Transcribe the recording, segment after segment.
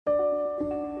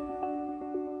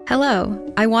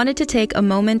Hello, I wanted to take a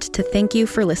moment to thank you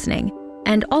for listening,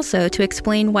 and also to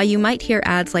explain why you might hear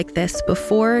ads like this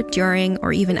before, during,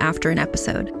 or even after an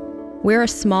episode. We're a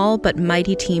small but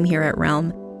mighty team here at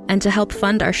Realm, and to help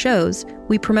fund our shows,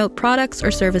 we promote products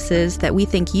or services that we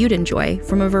think you'd enjoy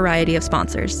from a variety of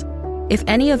sponsors. If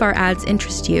any of our ads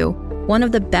interest you, one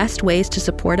of the best ways to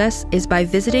support us is by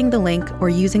visiting the link or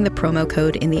using the promo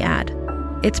code in the ad.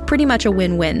 It's pretty much a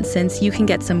win-win since you can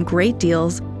get some great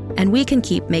deals and we can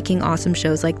keep making awesome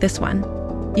shows like this one.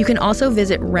 You can also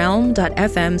visit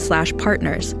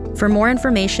realm.fm/partners for more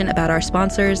information about our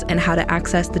sponsors and how to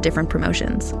access the different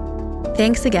promotions.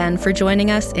 Thanks again for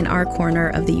joining us in our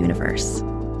corner of the universe.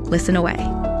 Listen away.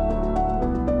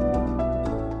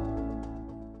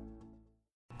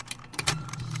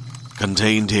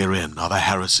 Contained herein are the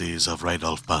heresies of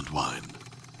Radolf Burntwine,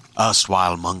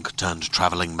 erstwhile monk turned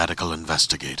traveling medical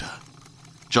investigator.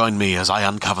 Join me as I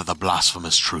uncover the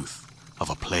blasphemous truth of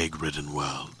a plague-ridden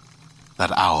world,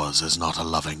 that ours is not a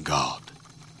loving God,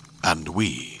 and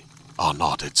we are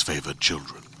not its favored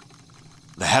children.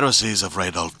 The Heresies of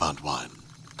Radolf Burntwine,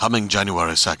 coming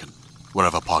January 2nd,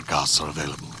 wherever podcasts are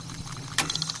available.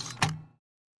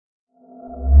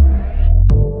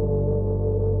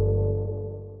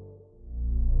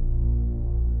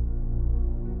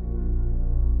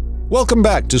 Welcome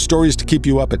back to Stories to Keep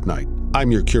You Up at Night. I'm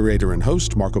your curator and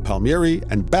host, Marco Palmieri,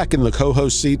 and back in the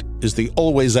co-host seat is the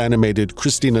always animated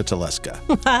Christina Teleska.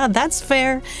 That's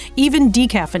fair. Even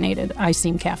decaffeinated, I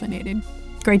seem caffeinated.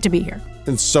 Great to be here.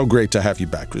 It's so great to have you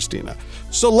back, Christina.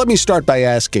 So let me start by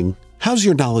asking, how's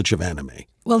your knowledge of anime?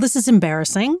 Well, this is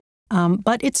embarrassing,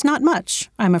 but it's not much,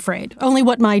 I'm afraid. Only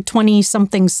what my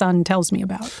 20-something son tells me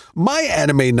about. My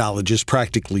anime knowledge is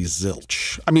practically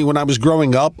zilch. I mean, when I was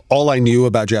growing up, all I knew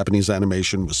about Japanese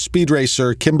animation was Speed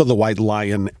Racer, Kimba the White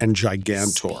Lion, and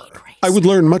Gigantor. I would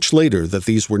learn much later that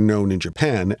these were known in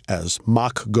Japan as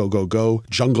Mach Go Go Go,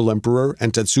 Jungle Emperor,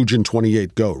 and Tetsujin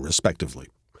 28 Go, respectively.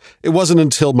 It wasn't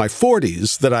until my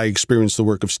 40s that I experienced the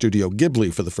work of Studio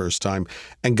Ghibli for the first time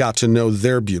and got to know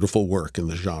their beautiful work in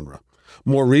the genre.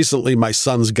 More recently, my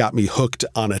sons got me hooked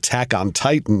on Attack on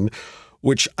Titan,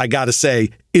 which I gotta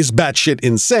say is batshit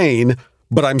insane,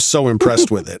 but I'm so impressed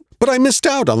with it. But I missed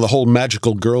out on the whole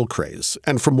magical girl craze,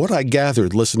 and from what I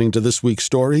gathered listening to this week's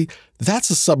story, that's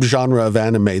a subgenre of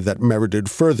anime that merited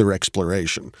further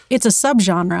exploration. It's a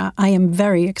subgenre I am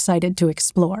very excited to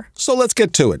explore. So let's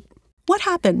get to it. What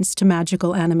happens to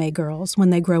magical anime girls when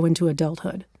they grow into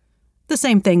adulthood? The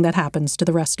same thing that happens to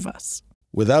the rest of us.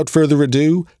 Without further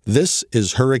ado, this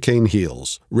is Hurricane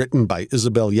Heels, written by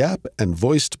Isabel Yap and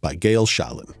voiced by Gail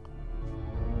Shalin.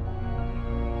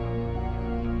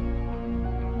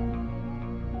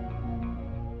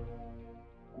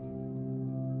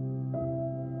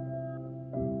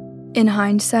 In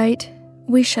hindsight,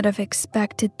 we should have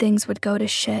expected things would go to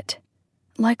shit.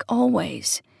 Like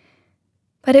always.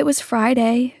 But it was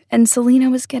Friday, and Selena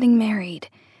was getting married,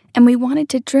 and we wanted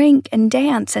to drink and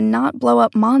dance and not blow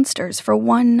up monsters for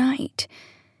one night.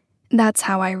 That's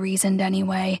how I reasoned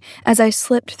anyway, as I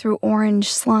slipped through orange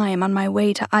slime on my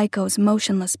way to Aiko's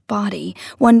motionless body,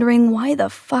 wondering why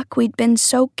the fuck we'd been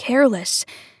so careless.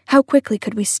 How quickly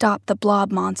could we stop the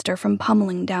blob monster from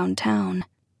pummeling downtown?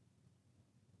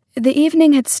 The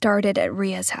evening had started at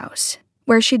Ria's house,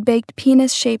 where she'd baked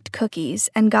penis-shaped cookies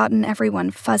and gotten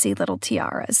everyone fuzzy little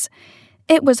tiaras.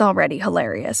 It was already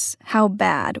hilarious how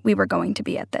bad we were going to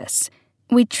be at this.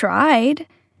 We tried.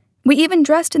 We even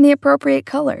dressed in the appropriate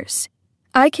colors.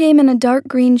 I came in a dark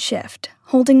green shift,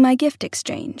 holding my gift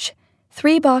exchange,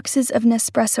 3 boxes of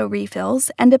Nespresso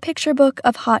refills and a picture book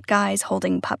of hot guys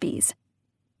holding puppies.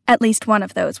 At least one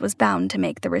of those was bound to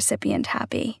make the recipient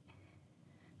happy.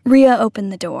 Ria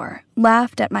opened the door,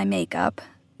 laughed at my makeup,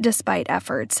 despite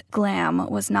efforts, glam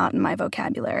was not in my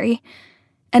vocabulary,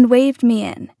 and waved me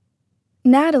in.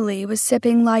 Natalie was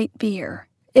sipping light beer,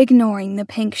 ignoring the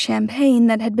pink champagne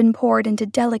that had been poured into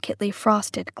delicately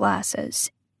frosted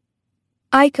glasses.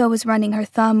 Aiko was running her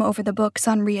thumb over the books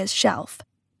on Ria's shelf,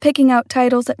 picking out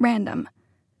titles at random.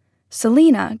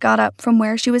 Selena got up from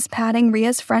where she was patting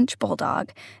Ria's French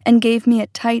bulldog and gave me a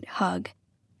tight hug.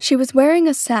 She was wearing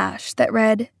a sash that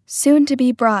read,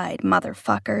 "Soon-to-be bride,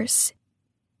 motherfuckers."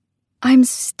 I'm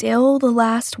still the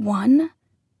last one?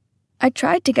 I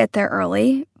tried to get there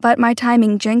early, but my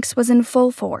timing jinx was in full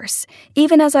force,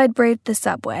 even as I'd braved the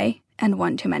subway, and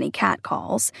one too many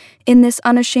catcalls, in this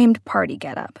unashamed party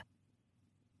getup.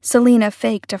 Selena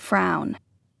faked a frown.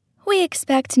 "We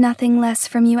expect nothing less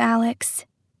from you, Alex,"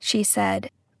 she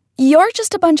said. "You're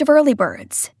just a bunch of early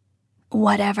birds."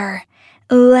 "Whatever.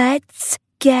 Let's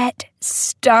get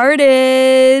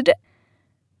started."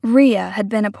 Rhea had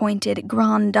been appointed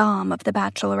grande dame of the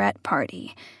bachelorette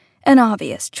party. An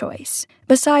obvious choice.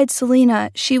 Besides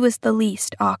Selena, she was the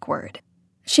least awkward.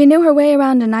 She knew her way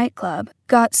around a nightclub,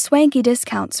 got swanky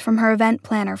discounts from her event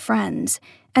planner friends,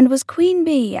 and was queen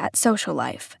bee at social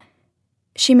life.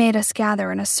 She made us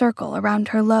gather in a circle around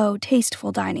her low,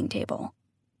 tasteful dining table.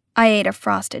 I ate a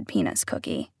frosted penis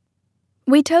cookie.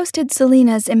 We toasted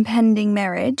Selena's impending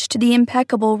marriage to the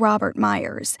impeccable Robert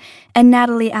Myers, and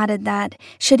Natalie added that,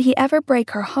 should he ever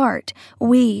break her heart,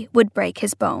 we would break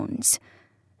his bones.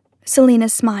 Selena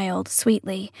smiled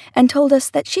sweetly and told us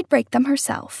that she'd break them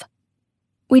herself.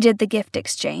 We did the gift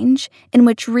exchange, in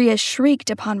which Rhea shrieked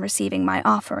upon receiving my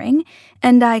offering,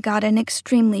 and I got an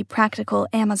extremely practical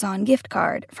Amazon gift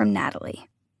card from Natalie.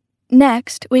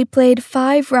 Next, we played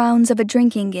 5 rounds of a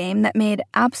drinking game that made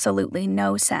absolutely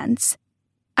no sense.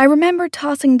 I remember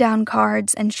tossing down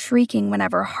cards and shrieking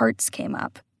whenever hearts came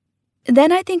up.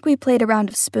 Then I think we played a round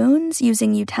of spoons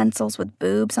using utensils with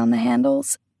boobs on the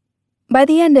handles. By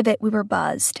the end of it, we were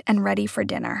buzzed and ready for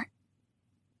dinner.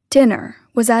 Dinner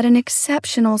was at an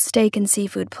exceptional steak and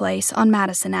seafood place on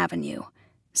Madison Avenue.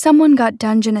 Someone got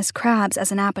Dungeness crabs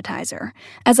as an appetizer.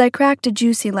 As I cracked a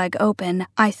juicy leg open,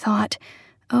 I thought,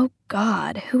 oh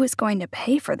God, who is going to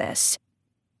pay for this?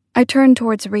 I turned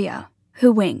towards Rhea,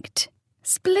 who winked.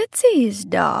 "Splitsies,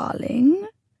 darling,"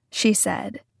 she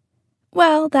said.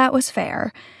 Well, that was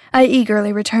fair. I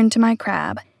eagerly returned to my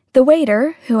crab. The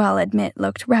waiter, who I'll admit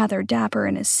looked rather dapper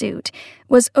in his suit,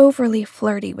 was overly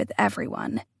flirty with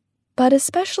everyone, but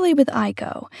especially with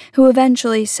Aiko, who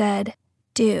eventually said,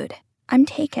 "Dude, I'm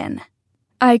taken."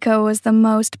 Aiko was the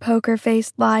most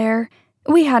poker-faced liar.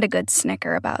 We had a good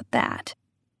snicker about that.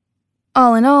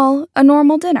 All in all, a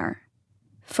normal dinner.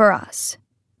 For us.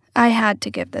 I had to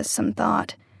give this some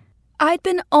thought. I'd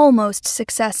been almost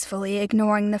successfully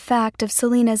ignoring the fact of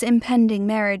Selena's impending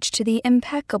marriage to the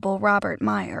impeccable Robert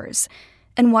Myers,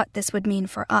 and what this would mean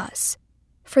for us,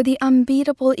 for the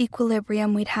unbeatable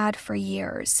equilibrium we'd had for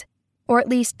years, or at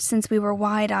least since we were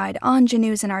wide-eyed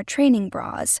ingenues in our training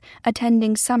bras,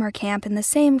 attending summer camp in the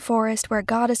same forest where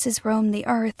goddesses roamed the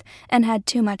earth and had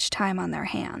too much time on their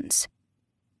hands.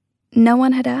 No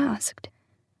one had asked,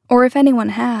 or if anyone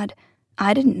had,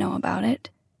 I didn't know about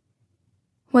it.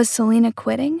 Was Selena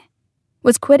quitting?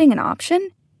 Was quitting an option?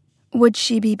 Would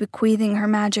she be bequeathing her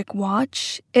magic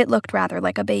watch? It looked rather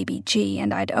like a baby G,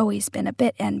 and I'd always been a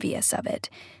bit envious of it.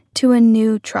 To a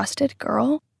new, trusted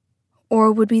girl?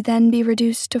 Or would we then be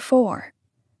reduced to 4?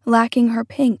 Lacking her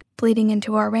pink bleeding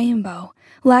into our rainbow,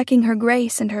 lacking her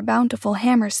grace and her bountiful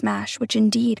hammer smash, which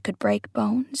indeed could break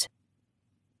bones?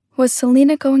 Was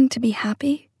Selena going to be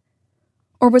happy?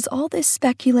 Or was all this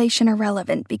speculation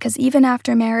irrelevant because even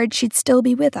after marriage she'd still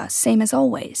be with us, same as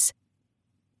always?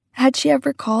 Had she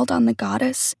ever called on the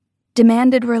goddess?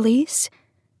 Demanded release?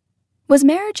 Was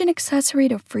marriage an accessory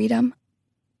to freedom?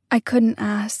 I couldn't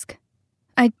ask.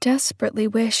 I desperately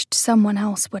wished someone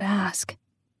else would ask.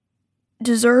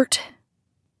 "Dessert?"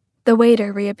 The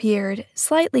waiter reappeared,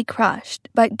 slightly crushed,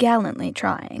 but gallantly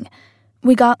trying.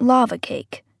 We got lava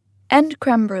cake, and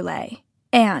creme brulee,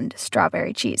 and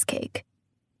strawberry cheesecake.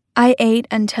 I ate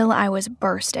until I was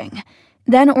bursting,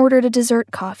 then ordered a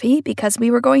dessert coffee because we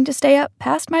were going to stay up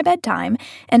past my bedtime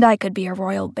and I could be a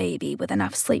royal baby with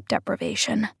enough sleep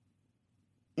deprivation.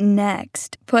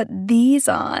 "Next, put these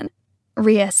on,"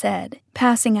 Rhea said,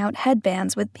 passing out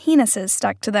headbands with penises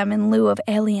stuck to them in lieu of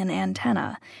alien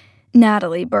antenna.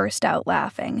 Natalie burst out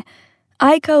laughing.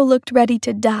 Aiko looked ready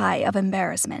to die of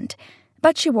embarrassment,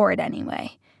 but she wore it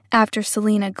anyway, after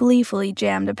Selena gleefully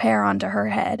jammed a pair onto her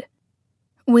head.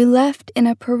 We left in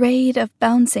a parade of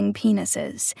bouncing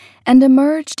penises and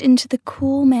emerged into the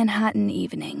cool Manhattan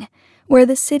evening, where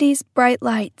the city's bright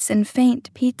lights and faint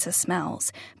pizza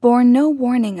smells bore no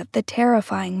warning of the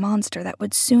terrifying monster that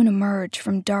would soon emerge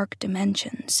from dark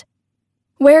dimensions.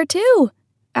 "Where to?"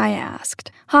 I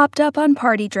asked, hopped up on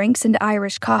party drinks and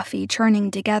Irish coffee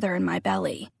churning together in my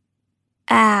belly.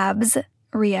 "Abs,"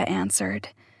 Rhea answered.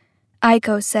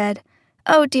 Aiko said,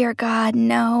 "Oh dear God,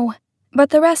 no."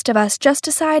 But the rest of us just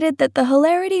decided that the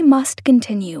hilarity must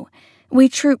continue. We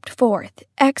trooped forth,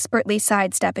 expertly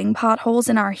sidestepping potholes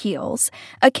in our heels,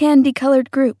 a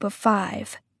candy-colored group of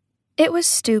 5. It was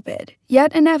stupid,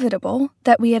 yet inevitable,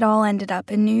 that we had all ended up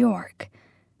in New York.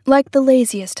 Like the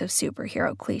laziest of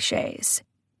superhero cliches.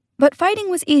 But fighting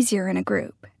was easier in a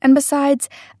group, and besides,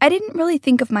 I didn't really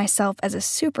think of myself as a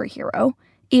superhero,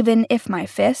 even if my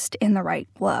fist, in the right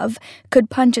glove, could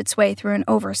punch its way through an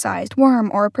oversized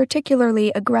worm or a particularly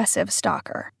aggressive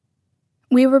stalker.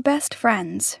 We were best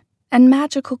friends, and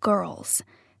magical girls.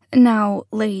 Now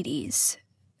ladies.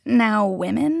 Now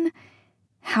women.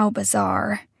 How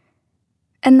bizarre.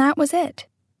 And that was it.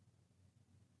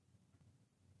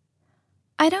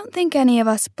 I don't think any of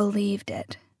us believed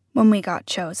it when we got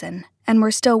chosen and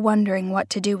were still wondering what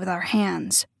to do with our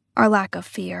hands, our lack of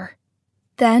fear.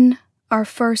 Then our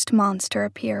first monster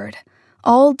appeared,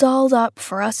 all dolled up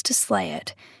for us to slay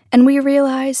it, and we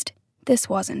realized this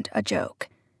wasn't a joke.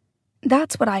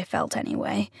 That's what I felt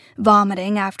anyway,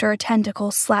 vomiting after a tentacle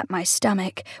slapped my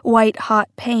stomach, white-hot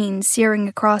pain searing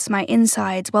across my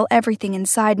insides while everything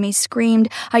inside me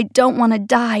screamed, I don't want to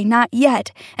die, not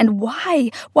yet, and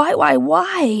why?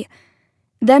 Why?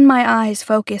 Then my eyes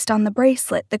focused on the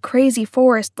bracelet the crazy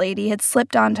forest lady had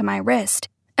slipped onto my wrist,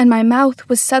 and my mouth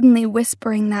was suddenly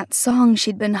whispering that song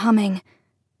she'd been humming.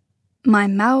 My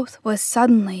mouth was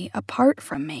suddenly apart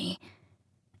from me,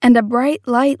 and a bright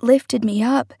light lifted me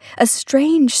up, a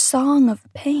strange song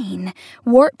of pain,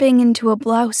 warping into a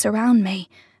blouse around me,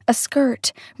 a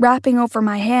skirt wrapping over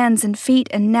my hands and feet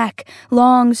and neck,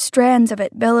 long strands of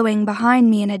it billowing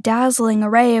behind me in a dazzling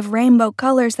array of rainbow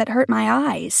colors that hurt my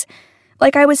eyes,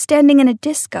 like I was standing in a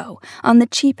disco on the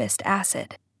cheapest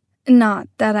acid. Not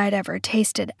that I'd ever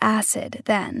tasted acid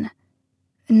then.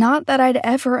 Not that I'd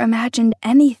ever imagined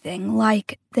anything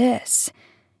like this.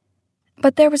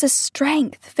 But there was a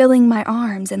strength filling my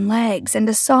arms and legs and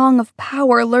a song of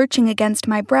power lurching against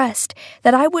my breast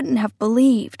that I wouldn't have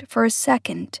believed for a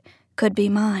second could be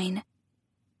mine.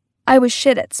 I was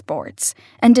shit at sports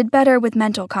and did better with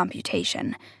mental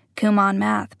computation, Kumon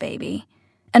math, baby,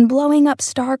 and blowing up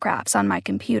star graphs on my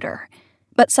computer.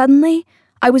 But suddenly,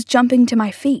 I was jumping to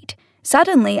my feet.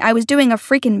 Suddenly, I was doing a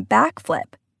freaking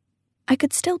backflip. I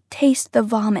could still taste the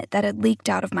vomit that had leaked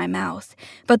out of my mouth,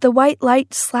 but the white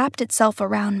light slapped itself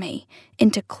around me,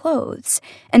 into clothes,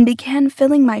 and began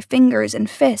filling my fingers and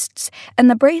fists, and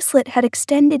the bracelet had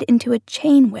extended into a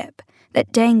chain whip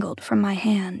that dangled from my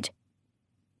hand.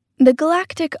 The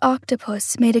galactic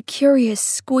octopus made a curious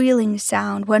squealing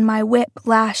sound when my whip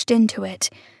lashed into it.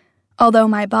 Although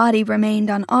my body remained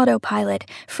on autopilot,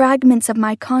 fragments of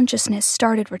my consciousness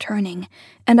started returning,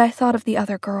 and I thought of the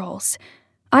other girls.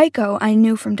 Aiko I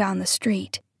knew from down the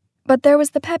street, but there was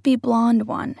the peppy blonde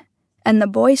one, and the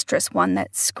boisterous one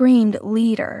that screamed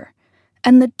leader,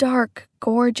 and the dark,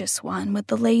 gorgeous one with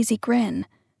the lazy grin.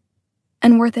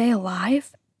 And were they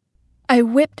alive? I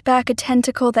whipped back a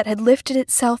tentacle that had lifted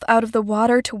itself out of the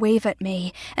water to wave at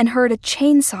me, and heard a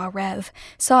chainsaw rev,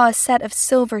 saw a set of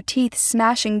silver teeth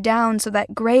smashing down so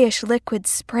that grayish liquid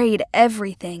sprayed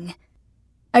everything.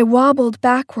 I wobbled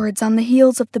backwards on the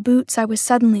heels of the boots I was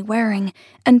suddenly wearing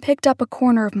and picked up a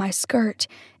corner of my skirt,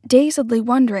 dazedly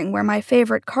wondering where my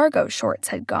favorite cargo shorts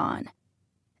had gone.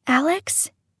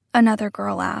 "Alex?" another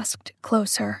girl asked,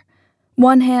 closer.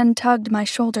 One hand tugged my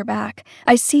shoulder back.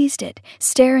 I seized it,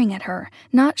 staring at her,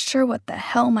 not sure what the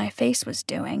hell my face was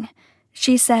doing.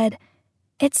 She said,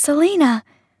 "It's Selena,"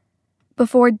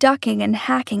 before ducking and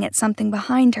hacking at something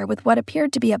behind her with what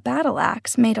appeared to be a battle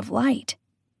axe made of light.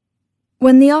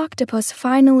 When the octopus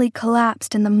finally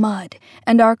collapsed in the mud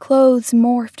and our clothes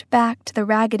morphed back to the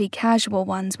raggedy casual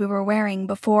ones we were wearing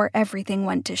before everything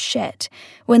went to shit,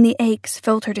 when the aches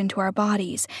filtered into our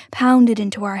bodies, pounded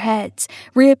into our heads,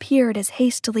 reappeared as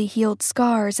hastily healed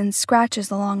scars and scratches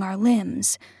along our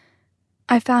limbs,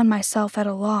 I found myself at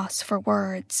a loss for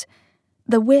words.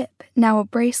 The whip now a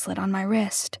bracelet on my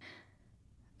wrist.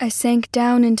 I sank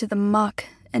down into the muck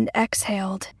and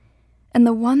exhaled. And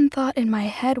the one thought in my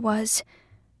head was,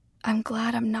 I'm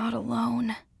glad I'm not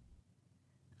alone.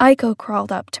 Aiko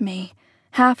crawled up to me,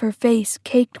 half her face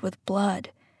caked with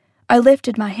blood. I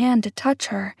lifted my hand to touch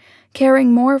her,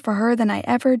 caring more for her than I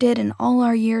ever did in all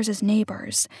our years as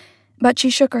neighbors. But she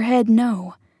shook her head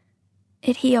no.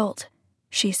 "It healed,"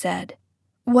 she said.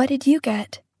 "What did you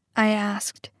get?" I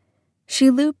asked. She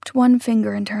looped one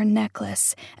finger into her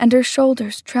necklace, and her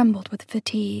shoulders trembled with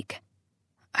fatigue.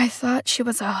 "I thought she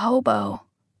was a hobo,"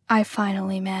 I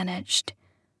finally managed.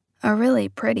 "A really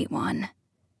pretty one."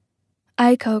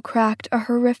 Aiko cracked a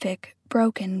horrific,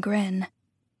 broken grin.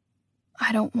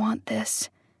 "I don't want this,"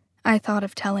 I thought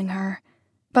of telling her,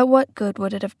 but what good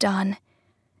would it have done?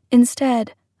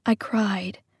 Instead, I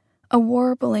cried, a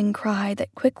warbling cry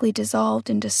that quickly dissolved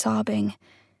into sobbing.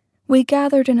 We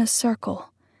gathered in a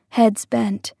circle, heads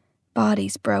bent,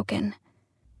 bodies broken.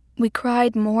 We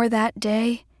cried more that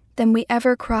day than we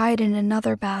ever cried in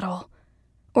another battle,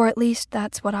 or at least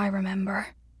that's what I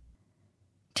remember.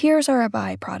 Tears are a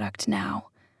byproduct now,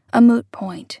 a moot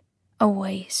point, a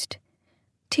waste.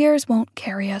 Tears won't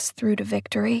carry us through to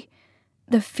victory.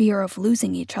 The fear of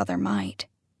losing each other might.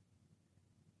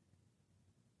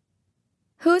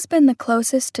 Who's been the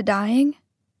closest to dying?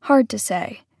 Hard to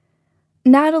say.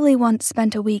 Natalie once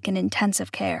spent a week in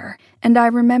intensive care, and I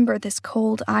remember this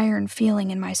cold iron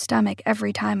feeling in my stomach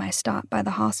every time I stopped by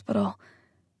the hospital.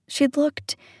 She'd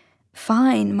looked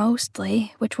fine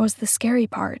mostly, which was the scary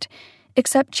part,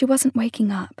 except she wasn't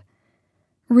waking up.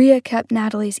 Rhea kept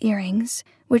Natalie's earrings,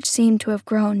 which seemed to have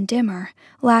grown dimmer,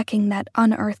 lacking that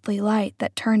unearthly light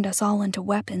that turned us all into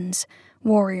weapons,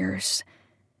 warriors.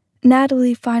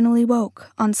 Natalie finally woke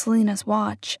on Selena's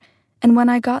watch, and when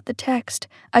I got the text,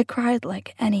 I cried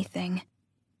like anything.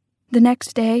 The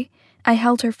next day, I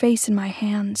held her face in my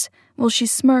hands while she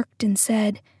smirked and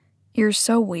said, "You're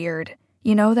so weird.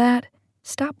 You know that?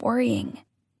 Stop worrying."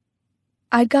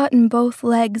 I'd gotten both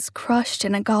legs crushed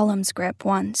in a golem's grip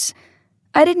once.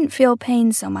 I didn't feel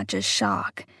pain so much as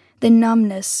shock, the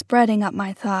numbness spreading up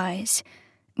my thighs.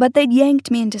 But they'd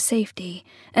yanked me into safety,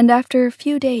 and after a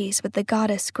few days with the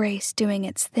goddess Grace doing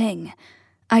its thing,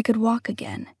 I could walk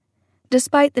again,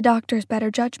 despite the doctor's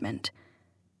better judgment.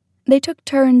 They took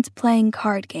turns playing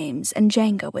card games and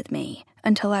Jenga with me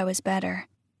until I was better.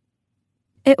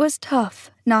 It was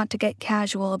tough not to get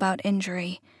casual about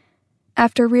injury.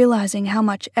 After realizing how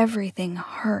much everything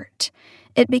hurt,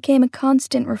 it became a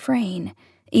constant refrain,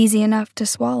 easy enough to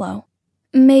swallow.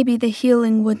 Maybe the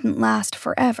healing wouldn't last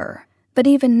forever, but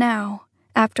even now,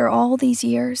 after all these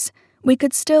years, we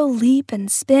could still leap and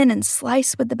spin and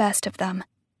slice with the best of them.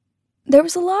 There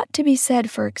was a lot to be said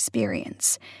for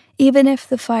experience, even if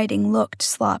the fighting looked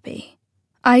sloppy.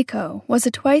 Aiko was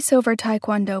a twice-over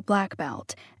Taekwondo black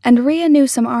belt, and Rhea knew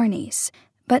some Arnis,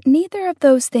 but neither of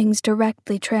those things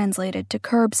directly translated to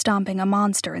curb-stomping a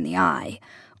monster in the eye,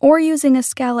 or using a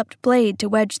scalloped blade to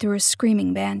wedge through a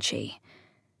screaming banshee.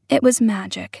 It was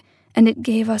magic, and it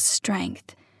gave us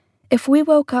strength. If we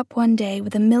woke up one day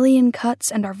with 1,000,000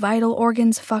 cuts and our vital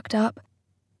organs fucked up,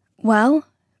 well,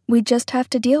 we'd just have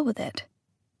to deal with it.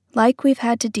 Like we've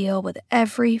had to deal with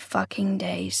every fucking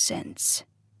day since.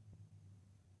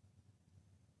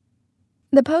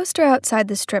 The poster outside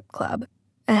the strip club,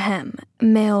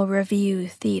 male review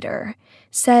theater,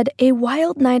 said a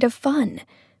wild night of fun,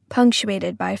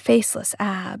 punctuated by faceless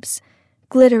abs.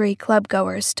 Glittery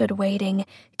clubgoers stood waiting,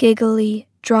 giggly,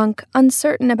 drunk,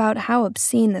 uncertain about how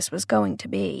obscene this was going to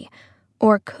be,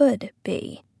 or could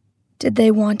be. Did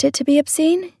they want it to be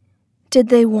obscene? Did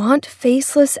they want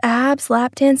faceless abs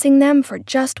lap-dancing them for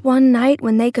just one night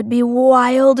when they could be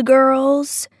wild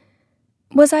girls?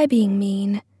 Was I being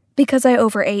mean because I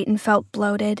overate and felt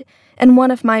bloated, and one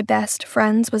of my best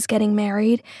friends was getting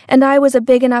married, and I was a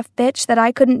big enough bitch that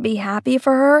I couldn't be happy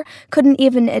for her, couldn't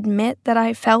even admit that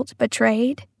I felt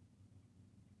betrayed?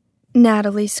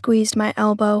 Natalie squeezed my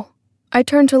elbow. I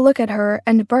turned to look at her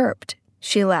and burped.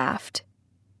 She laughed.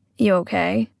 "You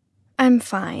okay?" "I'm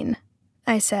fine,"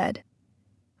 I said.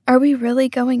 "Are we really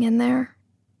going in there?"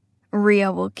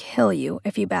 "Rhea will kill you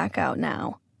if you back out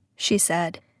now," she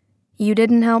said. "You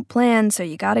didn't help plan, so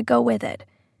you gotta go with it.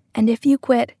 And if you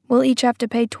quit, we'll each have to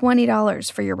pay $20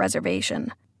 for your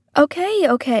reservation."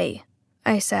 Okay,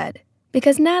 I said,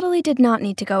 because Natalie did not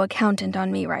need to go accountant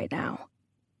on me right now.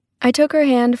 I took her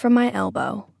hand from my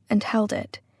elbow and held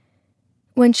it.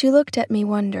 When she looked at me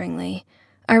wonderingly,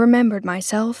 I remembered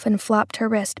myself and flopped her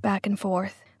wrist back and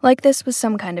forth, like this was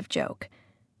some kind of joke.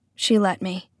 She let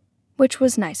me, which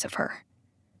was nice of her.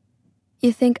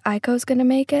 "You think Aiko's gonna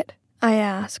make it?" I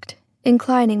asked,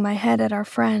 inclining my head at our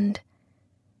friend.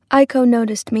 Aiko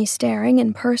noticed me staring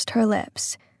and pursed her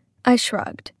lips. I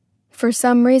shrugged. For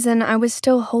some reason, I was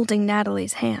still holding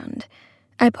Natalie's hand.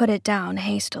 I put it down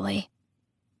hastily.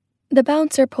 The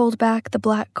bouncer pulled back the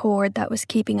black cord that was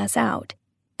keeping us out.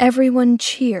 Everyone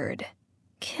cheered.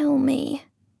 "Kill me,"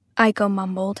 Aiko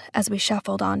mumbled as we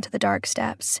shuffled onto the dark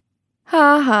steps.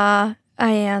 "Ha ha,"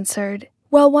 I answered,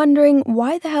 while wondering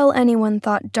why the hell anyone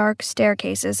thought dark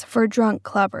staircases for drunk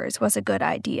clubbers was a good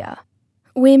idea.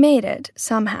 We made it,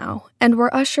 somehow, and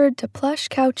were ushered to plush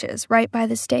couches right by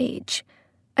the stage.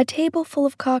 A table full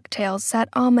of cocktails sat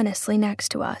ominously next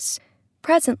to us.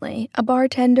 Presently, a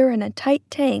bartender in a tight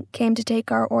tank came to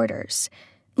take our orders,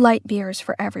 light beers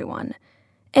for everyone,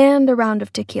 and a round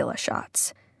of tequila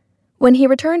shots. When he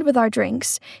returned with our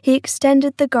drinks, he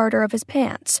extended the garter of his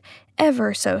pants,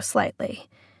 ever so slightly.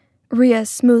 Rhea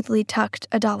smoothly tucked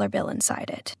a $1 bill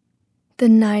inside it. "The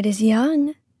night is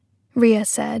young," Rhea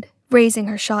said, raising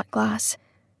her shot glass.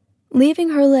 Leaving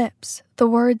her lips, the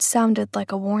words sounded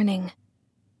like a warning.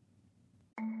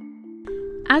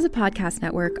 As a podcast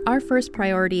network, our first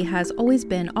priority has always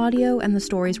been audio and the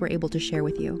stories we're able to share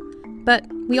with you. But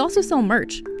we also sell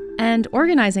merch, and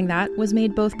organizing that was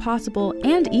made both possible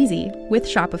and easy with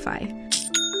Shopify.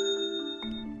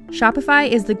 Shopify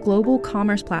is the global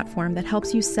commerce platform that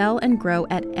helps you sell and grow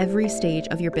at every stage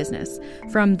of your business.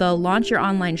 From the launch your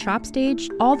online shop stage,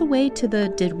 all the way to the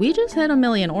did we just hit 1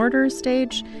 million orders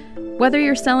stage? Whether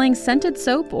you're selling scented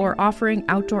soap or offering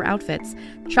outdoor outfits,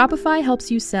 Shopify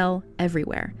helps you sell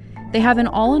everywhere. They have an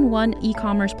all-in-one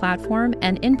e-commerce platform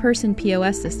and in-person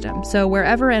POS system, so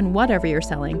wherever and whatever you're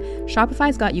selling,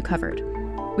 Shopify's got you covered.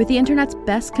 With the internet's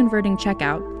best converting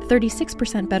checkout,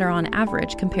 36% better on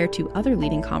average compared to other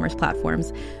leading commerce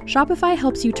platforms, Shopify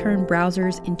helps you turn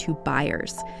browsers into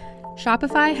buyers.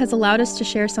 Shopify has allowed us to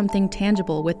share something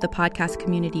tangible with the podcast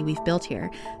community we've built here,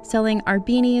 selling our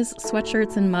beanies,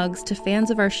 sweatshirts, and mugs to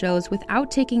fans of our shows without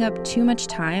taking up too much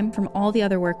time from all the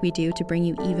other work we do to bring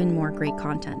you even more great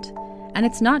content. And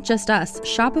it's not just us.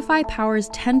 Shopify powers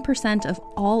 10% of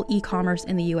all e-commerce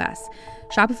in the US.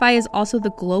 Shopify is also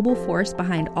the global force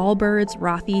behind Allbirds,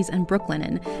 Rothy's, and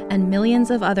Brooklinen, and millions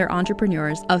of other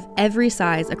entrepreneurs of every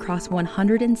size across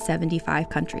 175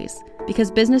 countries.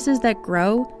 Because businesses that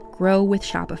grow with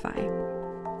Shopify.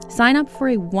 Sign up for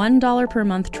a $1 per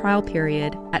month trial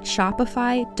period at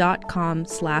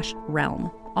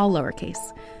shopify.com/realm, all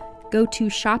lowercase. Go to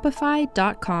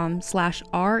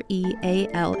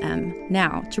shopify.com/REALM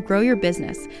now to grow your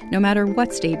business, no matter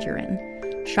what stage you're in.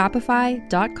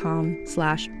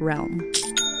 Shopify.com/realm.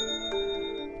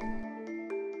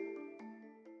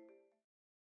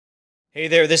 Hey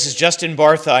there, this is Justin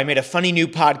Bartha. I made a funny new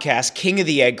podcast, King of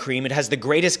the Egg Cream. It has the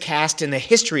greatest cast in the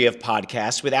history of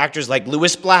podcasts with actors like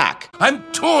Louis Black. I'm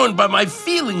torn by my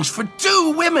feelings for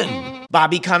two women.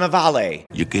 Bobby Cannavale.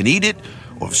 You can eat it,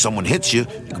 or if someone hits you,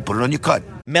 you can put it on your cut.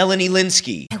 Melanie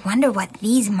Linsky. I wonder what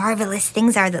these marvelous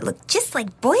things are that look just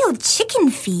like boiled chicken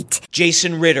feet.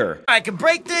 Jason Ritter. I can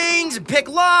break things and pick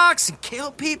locks and kill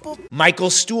people. Michael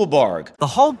Stuhlbarg. The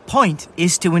whole point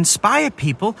is to inspire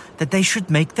people that they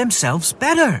should make themselves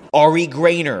better. Ari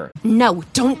Grainer. No,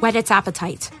 don't whet its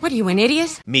appetite. What are you, an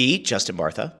idiot? Me, Justin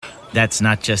Bartha. That's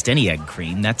not just any egg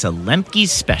cream, that's a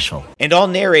Lemke's special. And all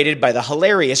narrated by the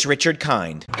hilarious Richard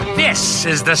Kind. This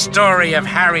is the story of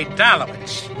Harry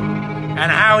Dalowitz and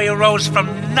how he rose from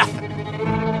nothing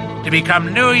to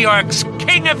become New York's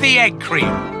King of the Egg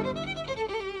Cream.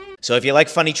 So if you like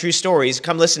funny true stories,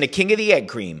 come listen to King of the Egg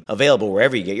Cream, available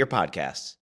wherever you get your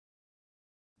podcasts.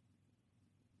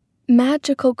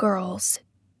 Magical Girls.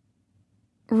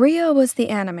 Rhea was the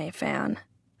anime fan,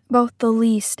 both the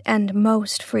least and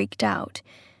most freaked out,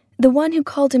 the one who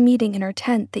called a meeting in her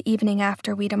tent the evening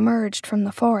after we'd emerged from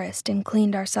the forest and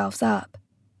cleaned ourselves up.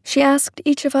 She asked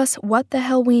each of us what the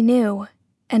hell we knew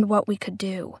and what we could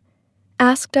do.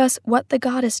 Asked us what the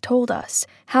goddess told us,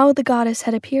 how the goddess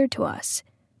had appeared to us.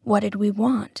 What did we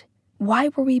want? Why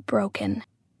were we broken?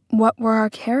 What were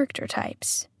our character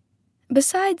types?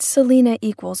 Besides Selena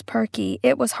equals perky,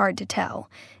 it was hard to tell,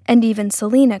 and even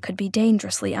Selena could be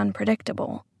dangerously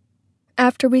unpredictable.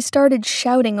 After we started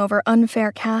shouting over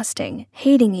unfair casting,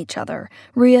 hating each other,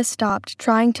 Rhea stopped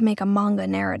trying to make a manga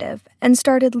narrative and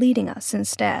started leading us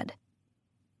instead.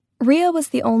 Rhea was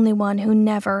the only one who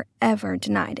never, ever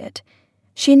denied it.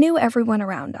 She knew everyone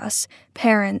around us,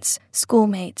 parents,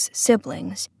 schoolmates,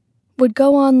 siblings, would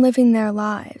go on living their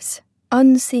lives,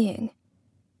 unseeing.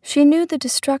 She knew the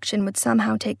destruction would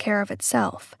somehow take care of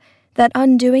itself, that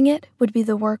undoing it would be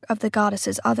the work of the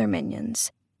goddess's other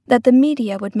minions, that the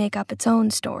media would make up its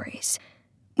own stories.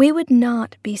 We would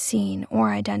not be seen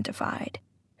or identified.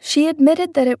 She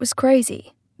admitted that it was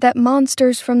crazy, that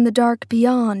monsters from the dark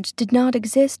beyond did not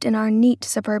exist in our neat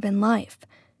suburban life.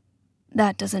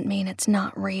 That doesn't mean it's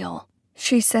not real,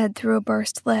 she said through a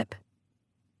burst lip.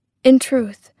 In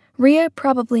truth, Rhea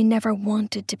probably never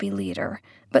wanted to be leader,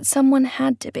 but someone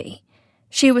had to be.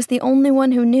 She was the only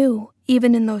one who knew,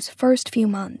 even in those first few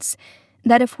months,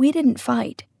 that if we didn't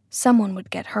fight, someone would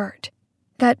get hurt,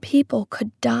 that people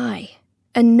could die,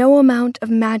 and no amount of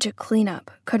magic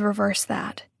cleanup could reverse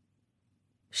that.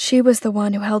 She was the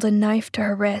one who held a knife to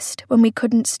her wrist when we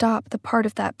couldn't stop the part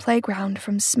of that playground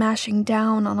from smashing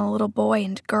down on a little boy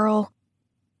and girl.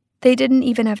 They didn't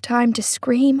even have time to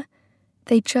scream.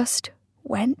 They just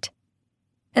went.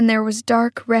 And there was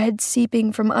dark red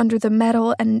seeping from under the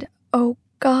metal, and, oh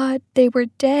God, they were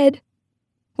dead.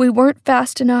 We weren't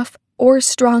fast enough or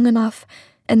strong enough,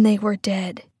 and they were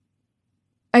dead.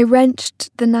 I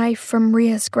wrenched the knife from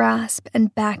Rhea's grasp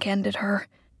and backhanded her.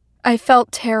 I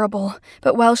felt terrible,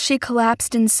 but while she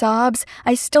collapsed in sobs,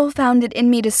 I still found it in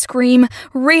me to scream,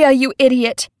 "Rhea, you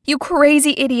idiot! You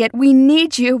crazy idiot! We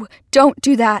need you! Don't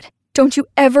do that! Don't you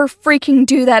ever freaking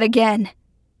do that again!"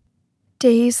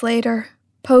 Days later,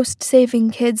 post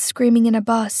saving kids screaming in a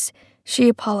bus, she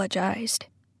apologized.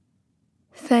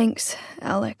 "Thanks,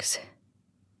 Alex,"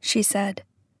 she said.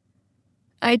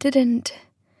 I don't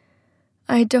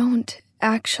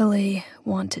actually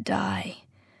want to die.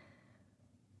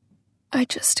 I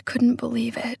just couldn't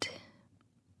believe it.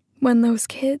 When those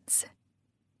kids...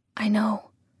 I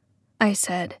know, I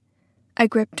said. I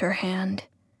gripped her hand.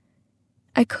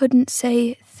 I couldn't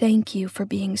say thank you for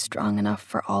being strong enough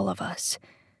for all of us,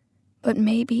 but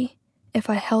maybe if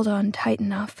I held on tight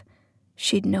enough,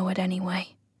 she'd know it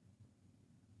anyway.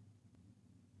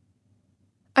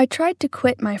 I tried to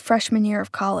quit my freshman year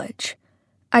of college.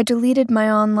 I deleted my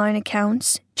online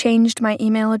accounts, changed my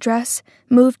email address,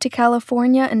 moved to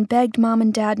California, and begged Mom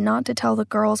and Dad not to tell the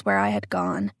girls where I had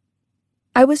gone.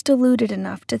 I was deluded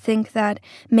enough to think that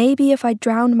maybe if I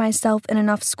drowned myself in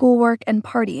enough schoolwork and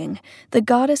partying, the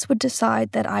goddess would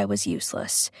decide that I was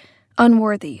useless,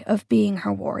 unworthy of being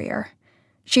her warrior.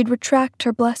 She'd retract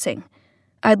her blessing.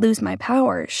 I'd lose my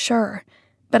powers, sure,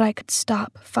 but I could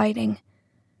stop fighting.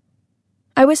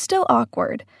 I was still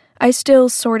awkward. I still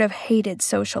sort of hated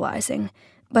socializing,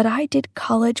 but I did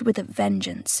college with a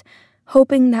vengeance,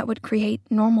 hoping that would create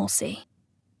normalcy.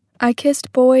 I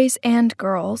kissed boys and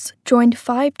girls, joined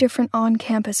 5 different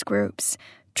on-campus groups,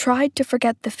 tried to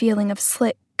forget the feeling of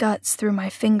slick guts through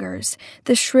my fingers,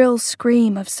 the shrill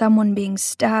scream of someone being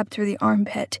stabbed through the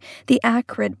armpit, the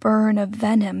acrid burn of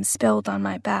venom spilled on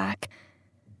my back.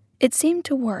 It seemed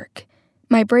to work.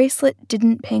 My bracelet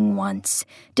didn't ping once,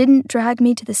 didn't drag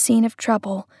me to the scene of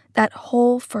trouble that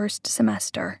whole first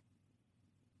semester.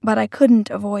 But I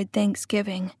couldn't avoid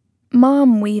Thanksgiving.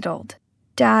 Mom wheedled.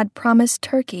 Dad promised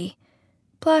turkey.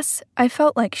 Plus, I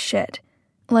felt like shit,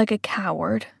 like a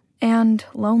coward, and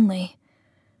lonely.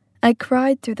 I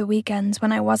cried through the weekends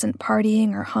when I wasn't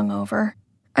partying or hungover.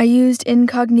 I used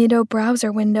incognito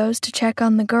browser windows to check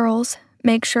on the girls,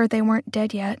 make sure they weren't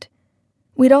dead yet.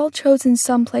 We'd all chosen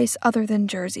someplace other than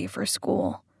Jersey for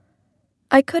school.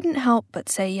 I couldn't help but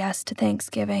say yes to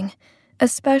Thanksgiving,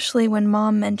 especially when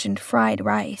Mom mentioned fried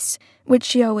rice, which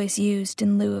she always used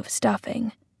in lieu of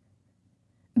stuffing.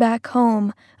 Back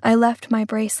home, I left my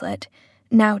bracelet,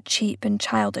 now cheap and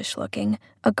childish-looking,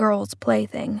 a girl's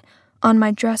plaything, on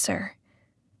my dresser.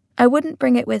 I wouldn't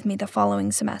bring it with me the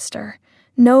following semester.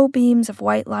 No beams of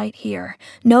white light here,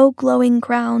 no glowing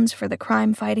crowns for the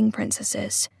crime-fighting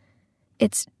princesses.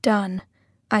 It's done,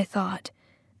 I thought.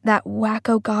 That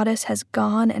wacko goddess has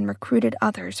gone and recruited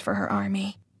others for her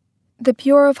army. The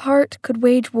pure of heart could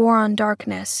wage war on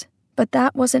darkness, but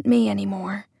that wasn't me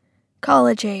anymore.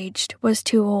 College-aged was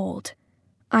too old.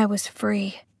 I was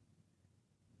free.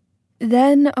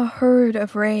 Then a herd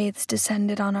of wraiths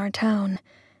descended on our town.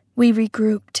 We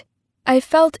regrouped. I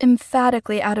felt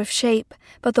emphatically out of shape,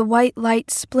 but the white light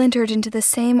splintered into the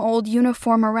same old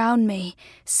uniform around me.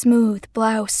 Smooth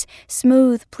blouse,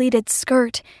 smooth pleated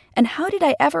skirt, and how did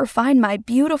I ever find my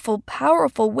beautiful,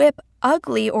 powerful whip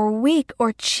ugly or weak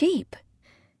or cheap?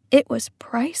 It was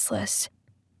priceless.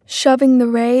 Shoving the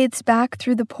wraiths back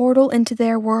through the portal into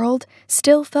their world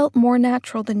still felt more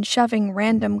natural than shoving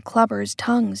random clubbers'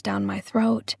 tongues down my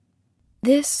throat.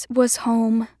 This was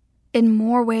home, in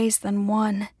more ways than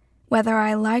one, whether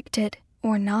I liked it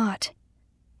or not.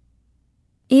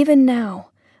 Even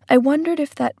now, I wondered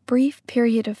if that brief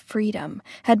period of freedom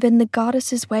had been the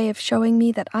goddess's way of showing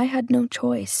me that I had no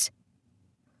choice.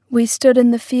 We stood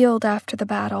in the field after the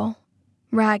battle,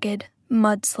 ragged,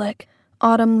 mud-slick,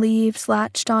 autumn leaves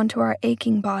latched onto our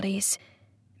aching bodies.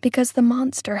 Because the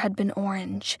monster had been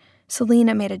orange,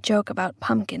 Selena made a joke about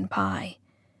pumpkin pie.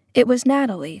 It was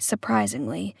Natalie,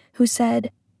 surprisingly, who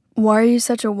said, "Why are you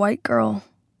such a white girl?"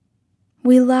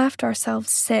 We laughed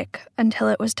ourselves sick until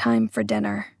it was time for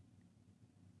dinner.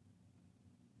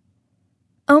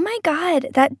 "Oh my God,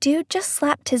 that dude just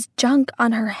slapped his junk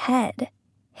on her head."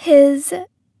 His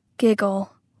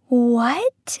giggle.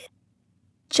 "What?"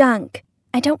 "Junk.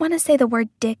 I don't want to say the word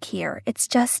dick here. It's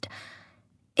just,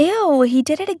 ew, he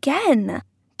did it again."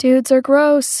 "Dudes are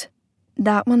gross."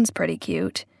 "That one's pretty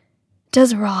cute."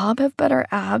 "Does Rob have better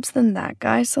abs than that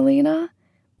guy, Selena?"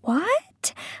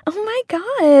 "What? Oh my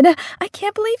God, I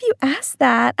can't believe you asked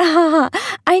that.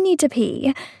 I need to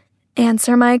pee."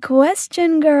 "Answer my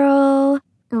question, girl."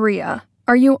 "Rhea,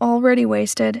 are you already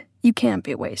wasted? You can't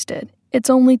be wasted. It's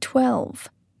only 12.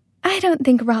 "I don't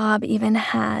think Rob even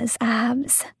has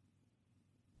abs."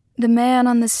 The man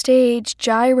on the stage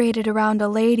gyrated around a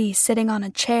lady sitting on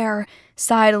a chair,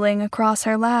 sidling across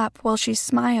her lap while she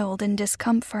smiled in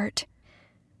discomfort.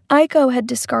 Aiko had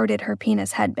discarded her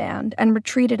penis headband and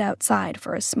retreated outside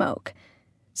for a smoke.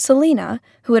 Selena,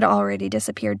 who had already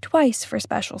disappeared twice for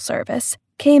special service,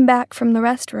 came back from the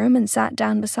restroom and sat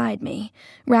down beside me,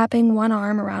 wrapping one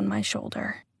arm around my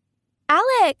shoulder.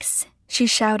 "Alex," she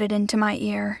shouted into my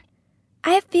ear.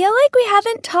 "I feel like we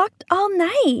haven't talked all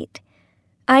night."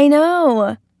 I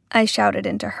know, I shouted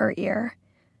into her ear.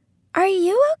 Are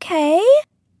you okay?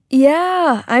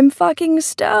 Yeah, I'm fucking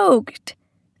stoked,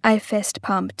 I fist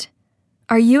pumped.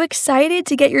 Are you excited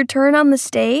to get your turn on the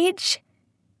stage?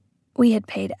 We had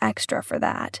paid extra for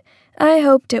that. I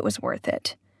hoped it was worth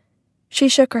it. She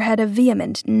shook her head a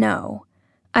vehement no.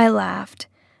 I laughed.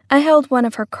 I held one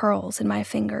of her curls in my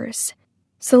fingers.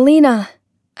 Selena,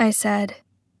 I said,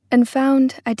 and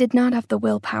found I did not have the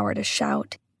willpower to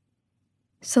shout.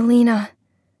 Selena,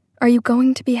 are you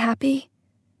going to be happy?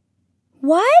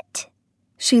 What?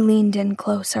 She leaned in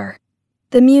closer.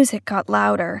 The music got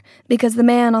louder because the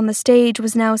man on the stage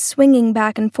was now swinging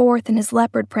back and forth in his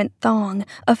leopard print thong,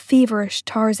 a feverish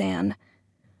Tarzan.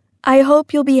 I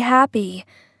hope you'll be happy,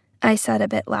 I said a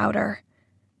bit louder.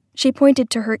 She pointed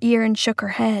to her ear and shook her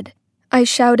head. I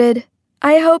shouted,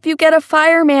 I hope you get a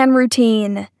fireman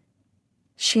routine.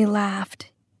 She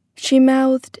laughed. She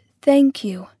mouthed, thank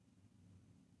you.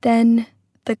 Then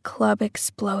the club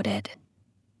exploded.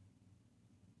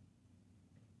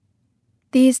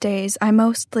 These days, I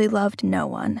mostly loved no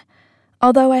one,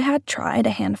 although I had tried a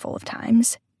handful of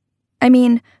times. I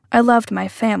mean, I loved my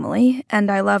family,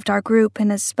 and I loved our group in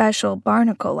a special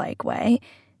barnacle-like way,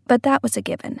 but that was a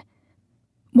given.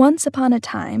 Once upon a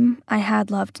time, I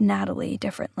had loved Natalie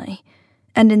differently,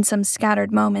 and in some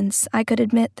scattered moments, I could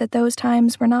admit that those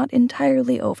times were not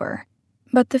entirely over.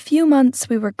 But the few months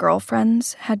we were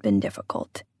girlfriends had been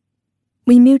difficult.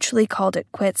 We mutually called it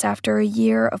quits after a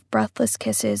year of breathless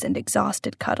kisses and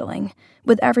exhausted cuddling,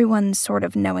 with everyone sort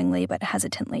of knowingly but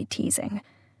hesitantly teasing.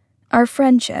 Our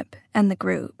friendship, and the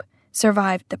group,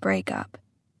 survived the breakup.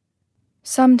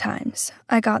 Sometimes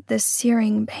I got this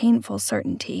searing, painful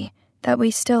certainty that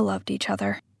we still loved each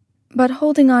other, but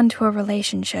holding on to a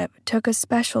relationship took a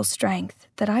special strength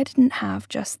that I didn't have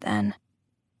just then.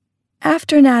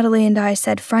 After Natalie and I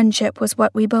said friendship was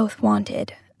what we both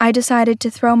wanted, I decided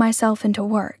to throw myself into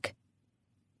work.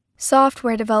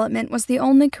 Software development was the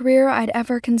only career I'd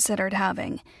ever considered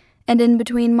having, and in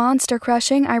between monster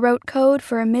crushing, I wrote code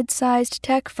for a mid-sized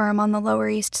tech firm on the Lower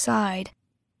East Side.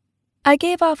 I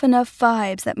gave off enough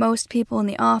vibes that most people in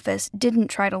the office didn't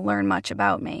try to learn much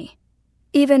about me.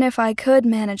 Even if I could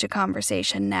manage a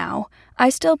conversation now, I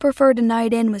still preferred a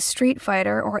night in with Street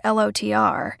Fighter or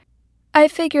LOTR. I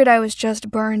figured I was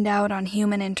just burned out on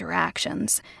human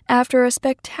interactions after a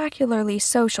spectacularly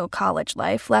social college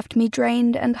life left me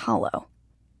drained and hollow.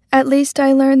 At least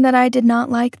I learned that I did not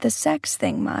like the sex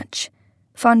thing much.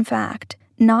 Fun fact,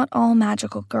 not all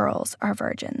magical girls are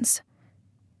virgins.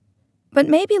 But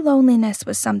maybe loneliness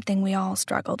was something we all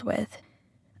struggled with.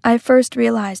 I first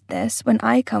realized this when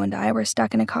Aiko and I were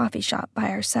stuck in a coffee shop by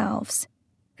ourselves.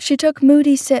 She took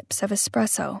moody sips of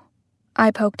espresso. I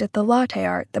poked at the latte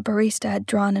art the barista had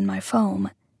drawn in my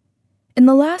foam. In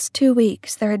the last 2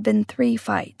 weeks, there had been 3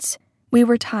 fights. We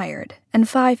were tired, and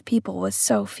 5 people was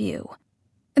so few.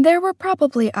 There were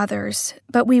probably others,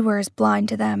 but we were as blind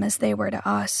to them as they were to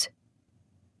us.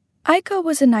 Aiko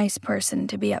was a nice person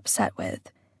to be upset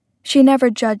with. She never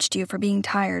judged you for being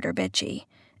tired or bitchy,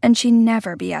 and she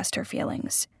never BS'd her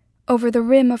feelings. Over the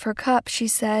rim of her cup, she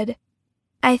said,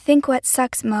 I think what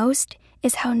sucks most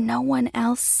is how no one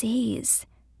else sees.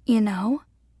 You know?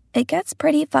 It gets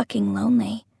pretty fucking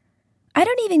lonely. I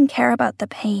don't even care about the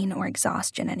pain or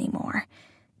exhaustion anymore,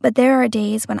 but there are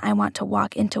days when I want to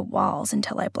walk into walls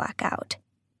until I black out.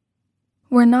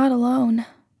 We're not alone,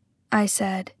 I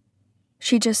said.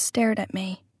 She just stared at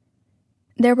me.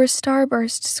 There were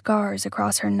starburst scars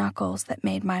across her knuckles that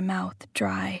made my mouth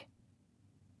dry.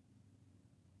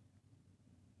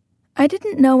 I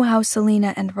didn't know how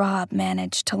Selena and Rob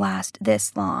managed to last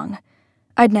this long.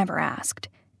 I'd never asked,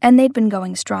 and they'd been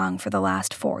going strong for the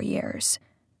last 4 years.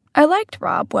 I liked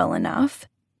Rob well enough.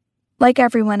 Like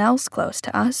everyone else close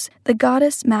to us, the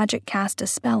goddess magic cast a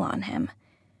spell on him.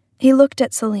 He looked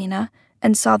at Selena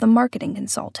and saw the marketing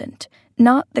consultant,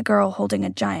 not the girl holding a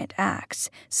giant axe,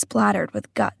 splattered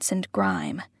with guts and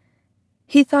grime.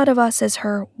 He thought of us as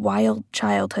her wild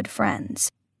childhood friends.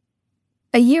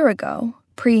 A year ago,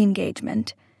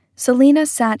 pre-engagement, Selena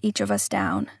sat each of us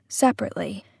down,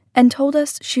 separately, and told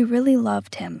us she really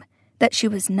loved him, that she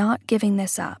was not giving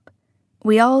this up.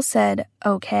 We all said,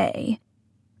 okay.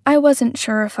 I wasn't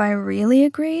sure if I really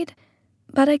agreed,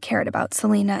 but I cared about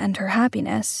Selena and her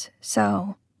happiness,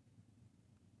 so...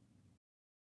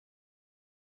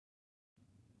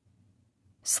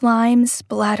 Slime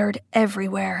splattered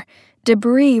everywhere.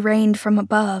 Debris rained from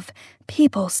above.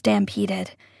 People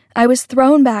stampeded. I was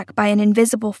thrown back by an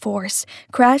invisible force,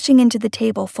 crashing into the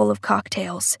table full of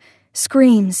cocktails.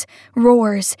 Screams,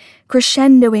 roars,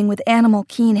 crescendoing with animal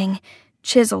keening.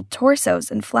 chiseled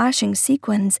torsos and flashing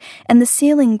sequins, and the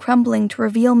ceiling crumbling to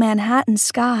reveal Manhattan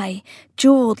sky,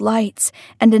 jeweled lights,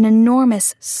 and an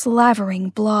enormous, slavering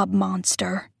blob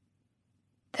monster.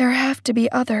 There have to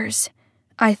be others,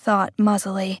 I thought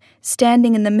muzzily,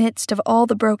 standing in the midst of all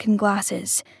the broken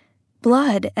glasses.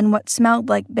 Blood and what smelled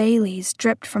like Baileys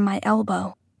dripped from my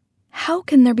elbow. How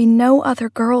can there be no other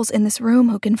girls in this room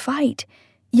who can fight?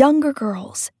 Younger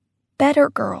girls, better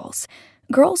girls,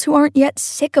 girls who aren't yet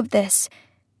sick of this.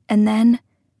 And then,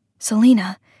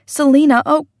 Selena,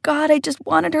 oh God, I just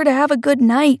wanted her to have a good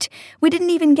night. We didn't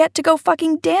even get to go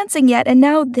fucking dancing yet, and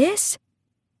now this?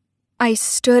 I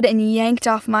stood and yanked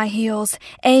off my heels,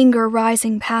 anger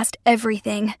rising past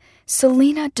everything.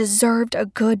 Selena deserved a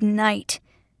good night.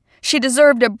 She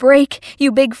deserved a break,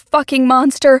 you big fucking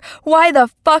monster. Why the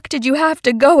fuck did you have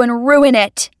to go and ruin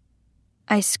it?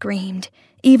 I screamed,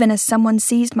 even as someone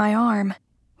seized my arm.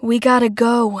 We gotta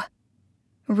go.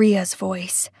 Rhea's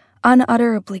voice,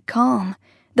 unutterably calm,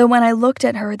 though when I looked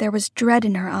at her there was dread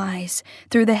in her eyes,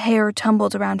 through the hair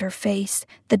tumbled around her face,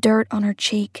 the dirt on her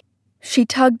cheek. She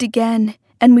tugged again,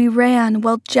 and we ran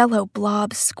while jello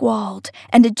blobs squalled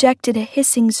and ejected a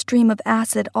hissing stream of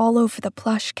acid all over the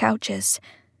plush couches.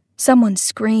 Someone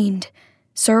screamed.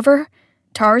 Server?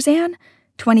 Tarzan?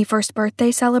 21st birthday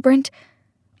celebrant?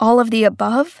 All of the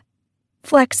above?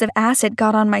 Flecks of acid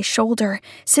got on my shoulder,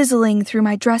 sizzling through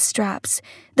my dress straps,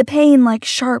 the pain like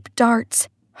sharp darts.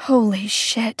 Holy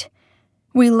shit.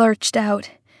 We lurched out,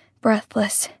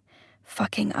 breathless.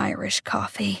 Fucking Irish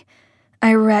coffee.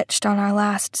 I retched on our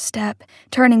last step,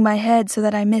 turning my head so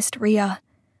that I missed Rhea.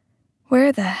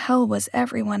 Where the hell was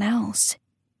everyone else?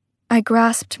 I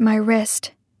grasped my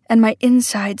wrist, and my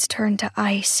insides turned to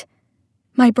ice.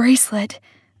 My bracelet,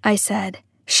 I said.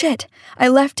 Shit, I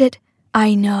left it.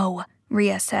 I know,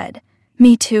 Rhea said.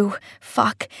 Me too.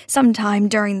 Fuck, sometime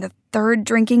during the third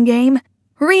drinking game.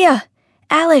 Rhea!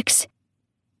 Alex!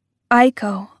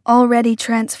 Aiko, already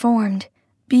transformed.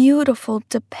 Beautiful,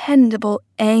 dependable,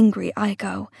 angry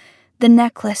Aiko. The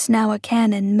necklace, now a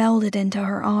cannon, melded into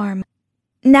her arm.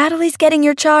 Natalie's getting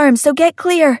your charm, so get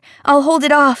clear. I'll hold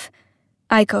it off,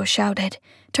 Aiko shouted,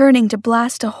 turning to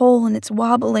blast a hole in its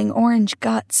wobbling orange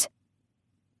guts.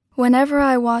 Whenever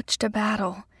I watched a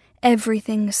battle,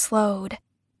 everything slowed.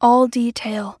 All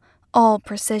detail, all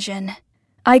precision.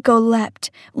 Aiko leapt,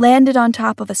 landed on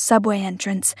top of a subway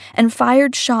entrance, and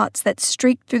fired shots that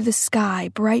streaked through the sky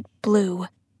bright blue.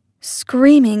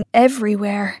 Screaming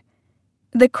everywhere.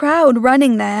 The crowd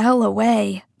running the hell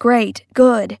away. Great,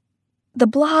 good. The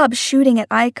blob shooting at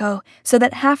Aiko so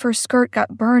that half her skirt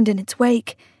got burned in its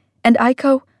wake, and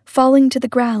Aiko falling to the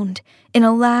ground in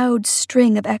a loud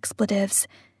string of expletives.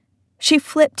 She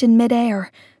flipped in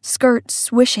midair, skirt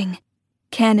swishing.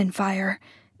 Cannon fire,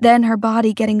 then her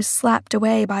body getting slapped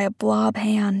away by a blob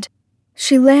hand.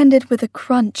 She landed with a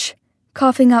crunch,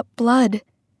 coughing up blood.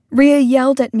 Rhea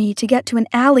yelled at me to get to an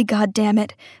alley,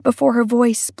 goddammit, before her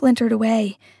voice splintered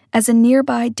away as a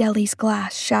nearby deli's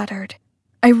glass shattered.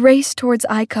 I raced towards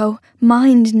Aiko,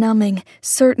 mind numbing,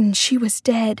 certain she was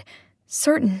dead,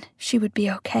 certain she would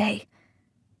be okay.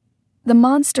 The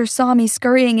monster saw me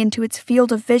scurrying into its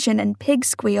field of vision and pig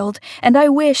squealed, and I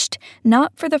wished,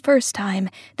 not for the first time,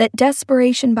 that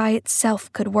desperation by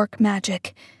itself could work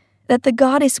magic, that the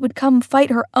goddess would come fight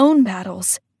her own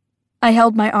battles. I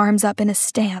held my arms up in a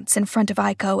stance in front of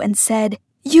Aiko and said,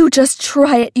 "You just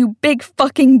try it, you big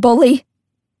fucking bully!"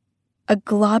 A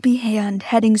globby hand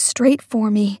heading straight for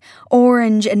me,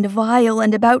 orange and vile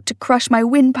and about to crush my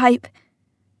windpipe.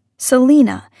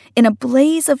 Selena, in a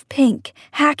blaze of pink,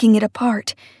 hacking it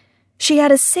apart. She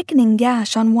had a sickening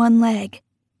gash on one leg,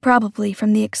 probably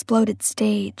from the exploded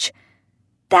stage.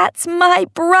 "That's my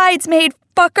bridesmaid,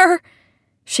 fucker!"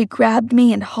 She grabbed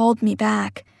me and hauled me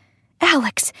back.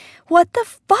 "Alex, what the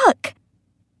fuck?"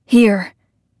 "Here."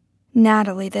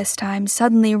 Natalie this time,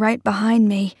 suddenly right behind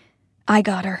me. I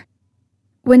got her.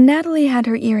 When Natalie had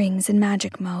her earrings in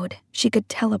magic mode, she could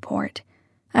teleport.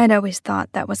 I'd always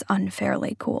thought that was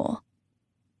unfairly cool.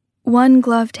 One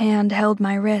gloved hand held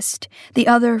my wrist, the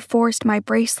other forced my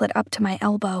bracelet up to my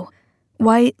elbow.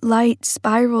 White light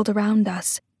spiraled around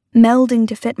us, melding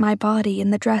to fit my body in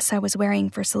the dress I was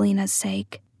wearing for Selena's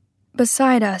sake.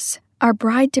 Beside us, our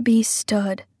bride-to-be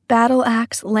stood, battle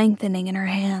axe lengthening in her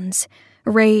hands.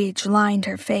 Rage lined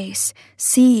her face,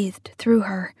 seethed through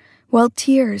her, while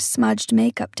tears smudged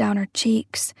makeup down her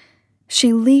cheeks.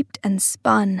 She leaped and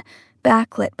spun,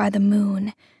 backlit by the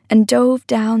moon, and dove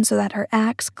down so that her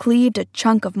axe cleaved a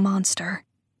chunk of monster.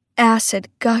 Acid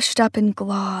gushed up in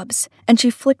globs, and she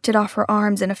flicked it off her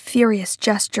arms in a furious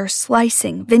gesture,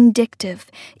 slicing, vindictive,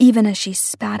 even as she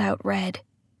spat out red.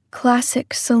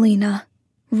 Classic Selena.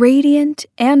 radiant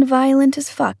and violent as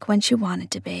fuck when she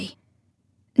wanted to be.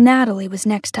 Natalie was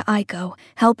next to Aiko,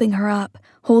 helping her up,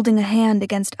 holding a hand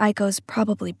against Aiko's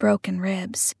probably broken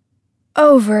ribs.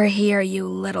 "Over here, you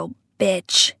little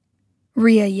bitch,"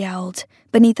 Rhea yelled,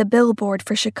 beneath a billboard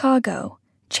for Chicago,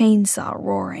 chainsaw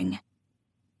roaring.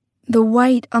 The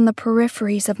white on the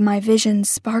peripheries of my vision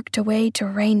sparked away to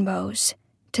rainbows,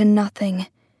 to nothing.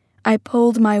 I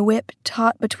pulled my whip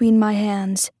taut between my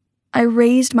hands. I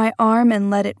raised my arm and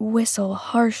let it whistle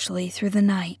harshly through the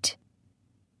night.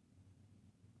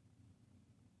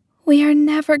 "We are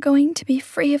never going to be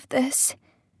free of this,"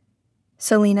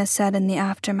 Selena said in the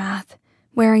aftermath,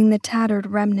 wearing the tattered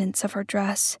remnants of her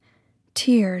dress.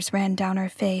 Tears ran down her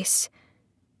face.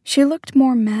 She looked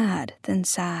more mad than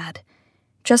sad.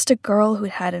 Just a girl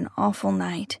who'd had an awful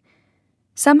night.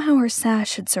 Somehow her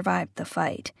sash had survived the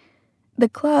fight. The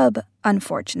club,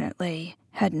 unfortunately,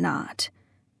 had not.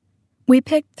 We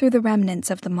picked through the remnants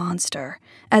of the monster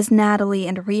as Natalie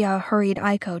and Rhea hurried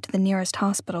Aiko to the nearest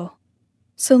hospital.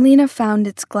 Selena found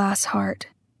its glass heart,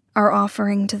 our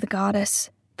offering to the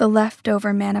goddess, the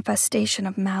leftover manifestation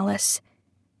of malice.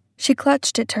 She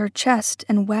clutched it to her chest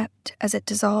and wept as it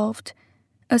dissolved,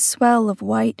 a swell of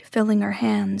white filling her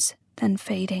hands, then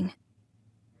fading.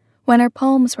 When her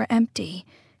palms were empty,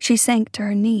 she sank to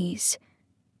her knees.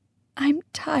 "I'm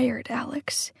tired,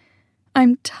 Alex.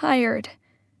 I'm tired.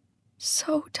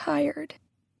 So tired."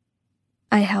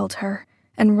 I held her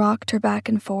and rocked her back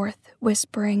and forth,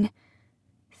 whispering,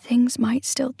 "Things might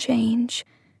still change,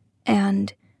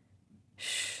 and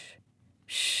shh,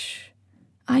 shh,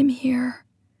 I'm here."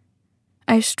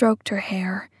 I stroked her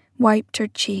hair, wiped her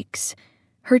cheeks.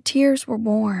 Her tears were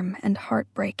warm and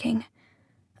heartbreaking.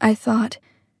 I thought,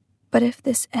 but if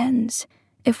this ends,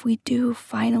 if we do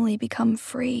finally become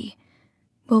free,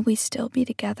 will we still be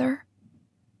together?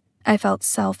 I felt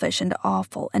selfish and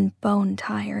awful and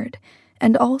bone-tired,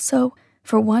 and also,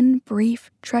 for one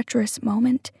brief, treacherous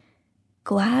moment,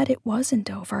 glad it wasn't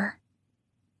over.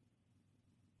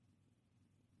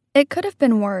 "It could have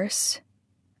been worse.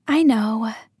 I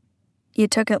know." "You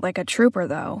took it like a trooper,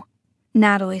 though,"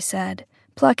 Natalie said,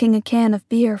 plucking a can of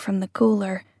beer from the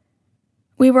cooler.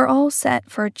 We were all set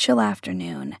for a chill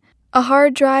afternoon. A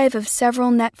hard drive of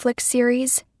several Netflix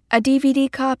series, a DVD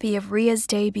copy of Rhea's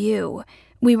debut.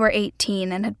 We were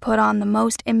 18 and had put on the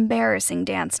most embarrassing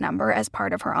dance number as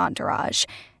part of her entourage,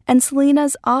 and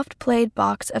Selena's oft-played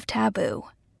box of Taboo.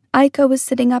 Aiko was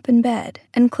sitting up in bed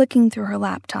and clicking through her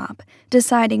laptop,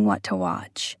 deciding what to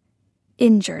watch.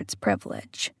 Injured's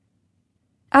privilege.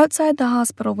 Outside the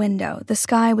hospital window, the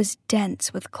sky was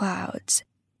dense with clouds.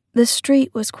 The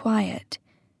street was quiet.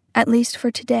 At least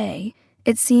for today,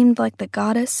 it seemed like the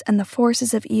goddess and the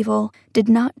forces of evil did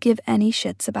not give any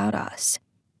shits about us.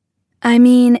 "I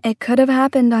mean, it could have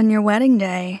happened on your wedding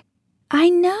day." "I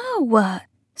know,"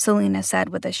 Selena said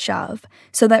with a shove,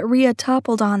 so that Rhea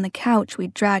toppled on the couch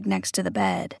we'd dragged next to the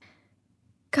bed.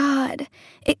 "God,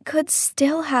 it could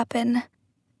still happen."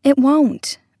 "It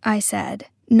won't," I said,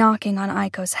 knocking on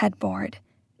Aiko's headboard.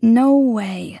 "No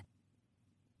way."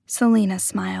 Selena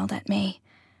smiled at me,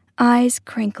 eyes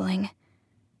crinkling.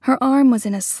 Her arm was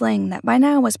in a sling that by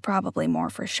now was probably more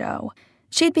for show.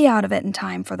 She'd be out of it in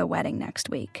time for the wedding next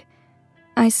week.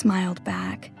 I smiled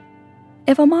back.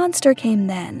 If a monster came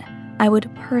then, I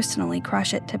would personally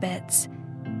crush it to bits,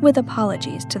 with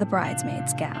apologies to the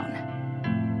bridesmaid's gown.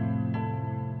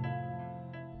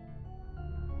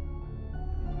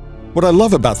 What I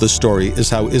love about this story is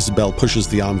how Isabel pushes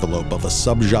the envelope of a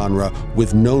subgenre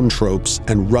with known tropes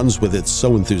and runs with it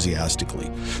so enthusiastically.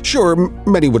 Sure,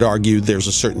 many would argue there's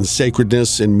a certain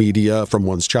sacredness in media from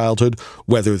one's childhood,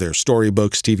 whether they're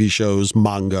storybooks, TV shows,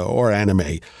 manga, or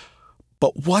anime.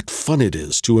 But what fun it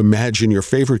is to imagine your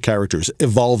favorite characters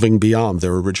evolving beyond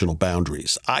their original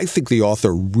boundaries. I think the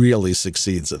author really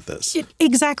succeeds at this.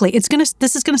 Exactly.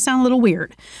 This is going to sound a little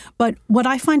weird, but what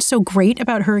I find so great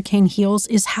about Hurricane Heels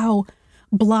is how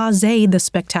blasé the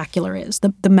spectacular is,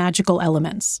 the magical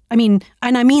elements. I mean,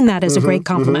 and I mean that as a great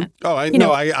compliment. Oh,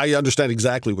 I understand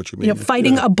exactly what you mean.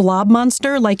 Fighting a blob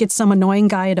monster like it's some annoying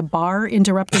guy at a bar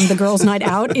interrupting the girls' night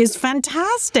out is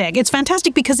fantastic. It's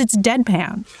fantastic because it's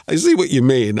deadpan. I see what you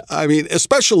mean. I mean,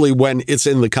 especially when it's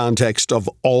in the context of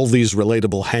all these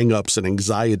relatable hang-ups and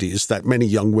anxieties that many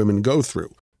young women go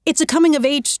through. It's a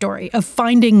coming-of-age story of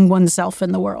finding oneself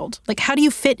in the world. Like, how do you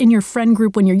fit in your friend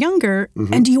group when you're younger,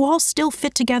 and do you all still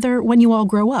fit together when you all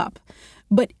grow up?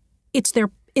 But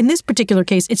in this particular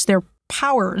case, it's their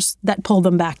powers that pull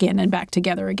them back in and back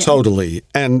together again. Totally.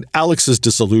 And Alex's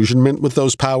disillusionment with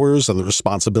those powers and the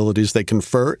responsibilities they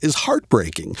confer is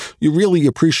heartbreaking. You really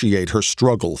appreciate her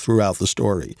struggle throughout the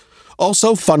story.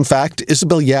 Also, fun fact,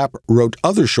 Isabel Yap wrote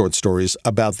other short stories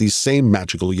about these same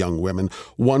magical young women,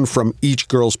 one from each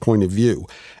girl's point of view.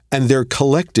 And they're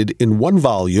collected in one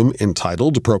volume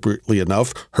entitled, appropriately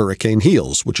enough, Hurricane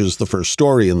Heels, which is the first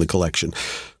story in the collection.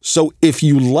 So if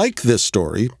you like this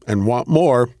story and want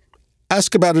more,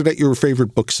 ask about it at your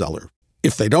favorite bookseller.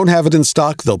 If they don't have it in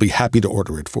stock, they'll be happy to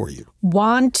order it for you.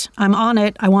 I'm on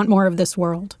it. I want more of this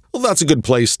world. Well, that's a good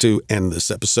place to end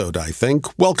this episode, I think.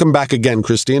 Welcome back again,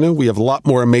 Christina. We have a lot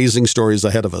more amazing stories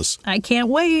ahead of us. I can't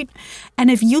wait.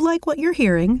 And if you like what you're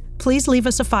hearing, please leave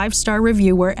us a 5-star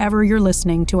review wherever you're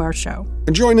listening to our show.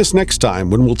 And join us next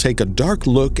time when we'll take a dark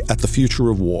look at the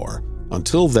future of war.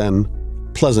 Until then,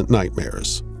 pleasant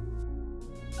nightmares.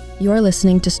 You're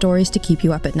listening to Stories to Keep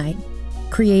You Up at Night.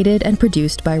 Created and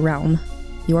produced by Realm,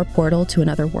 your portal to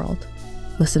another world.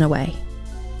 Listen away.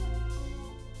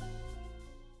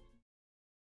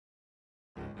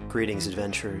 Greetings,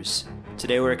 adventurers.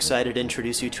 Today we're excited to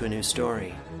introduce you to a new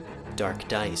story, Dark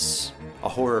Dice, a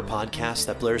horror podcast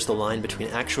that blurs the line between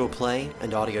actual play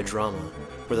and audio drama,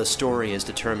 where the story is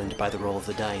determined by the roll of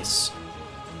the dice.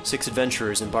 6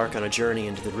 adventurers embark on a journey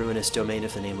into the ruinous domain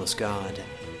of the Nameless God.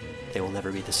 They will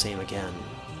never be the same again.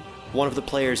 One of the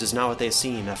players is not what they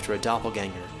seem after a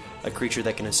doppelganger, a creature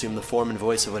that can assume the form and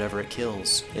voice of whatever it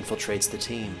kills, infiltrates the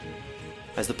team.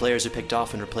 As the players are picked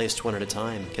off and replaced one at a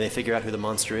time, can they figure out who the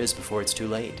monster is before it's too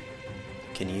late?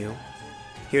 Can you?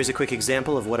 Here's a quick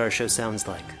example of what our show sounds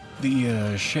like.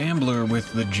 The shambler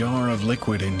with the jar of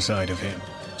liquid inside of him.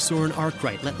 Soren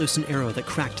Arkwright let loose an arrow that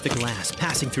cracked the glass,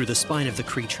 passing through the spine of the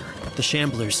creature. The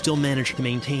shambler still managed to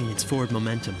maintain its forward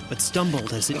momentum, but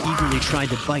stumbled as it eagerly tried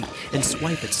to bite and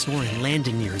swipe at Soren,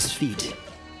 landing near his feet.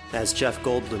 As Jeff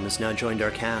Goldblum has now joined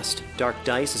our cast, Dark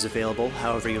Dice is available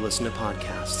however you listen to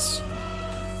podcasts.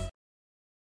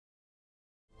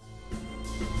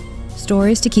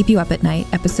 Stories to Keep You Up at Night,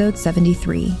 Episode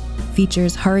 73,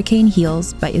 features Hurricane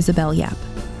Heels by Isabel Yap.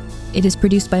 It is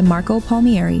produced by Marco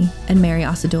Palmieri and Mary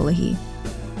Osadolahi.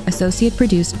 Associate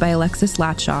produced by Alexis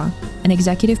Latshaw and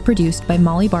executive produced by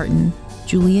Molly Barton,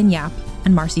 Julian Yap,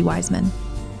 and Marcy Wiseman.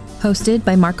 Hosted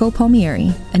by Marco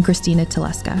Palmieri and Christina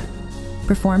Teleska.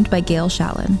 Performed by Gail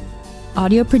Shallon.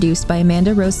 Audio produced by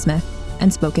Amanda Rose Smith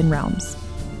and Spoken Realms.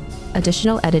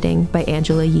 Additional editing by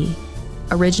Angela Yee.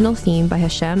 Original theme by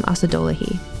Hashem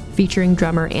Osadolahi, featuring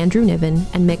drummer Andrew Niven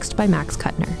and mixed by Max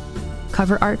Kuttner.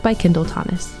 Cover art by Kendall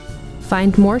Thomas.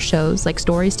 Find more shows like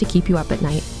Stories to Keep You Up at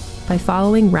Night by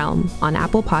following Realm on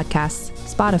Apple Podcasts,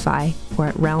 Spotify, or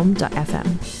at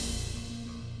realm.fm.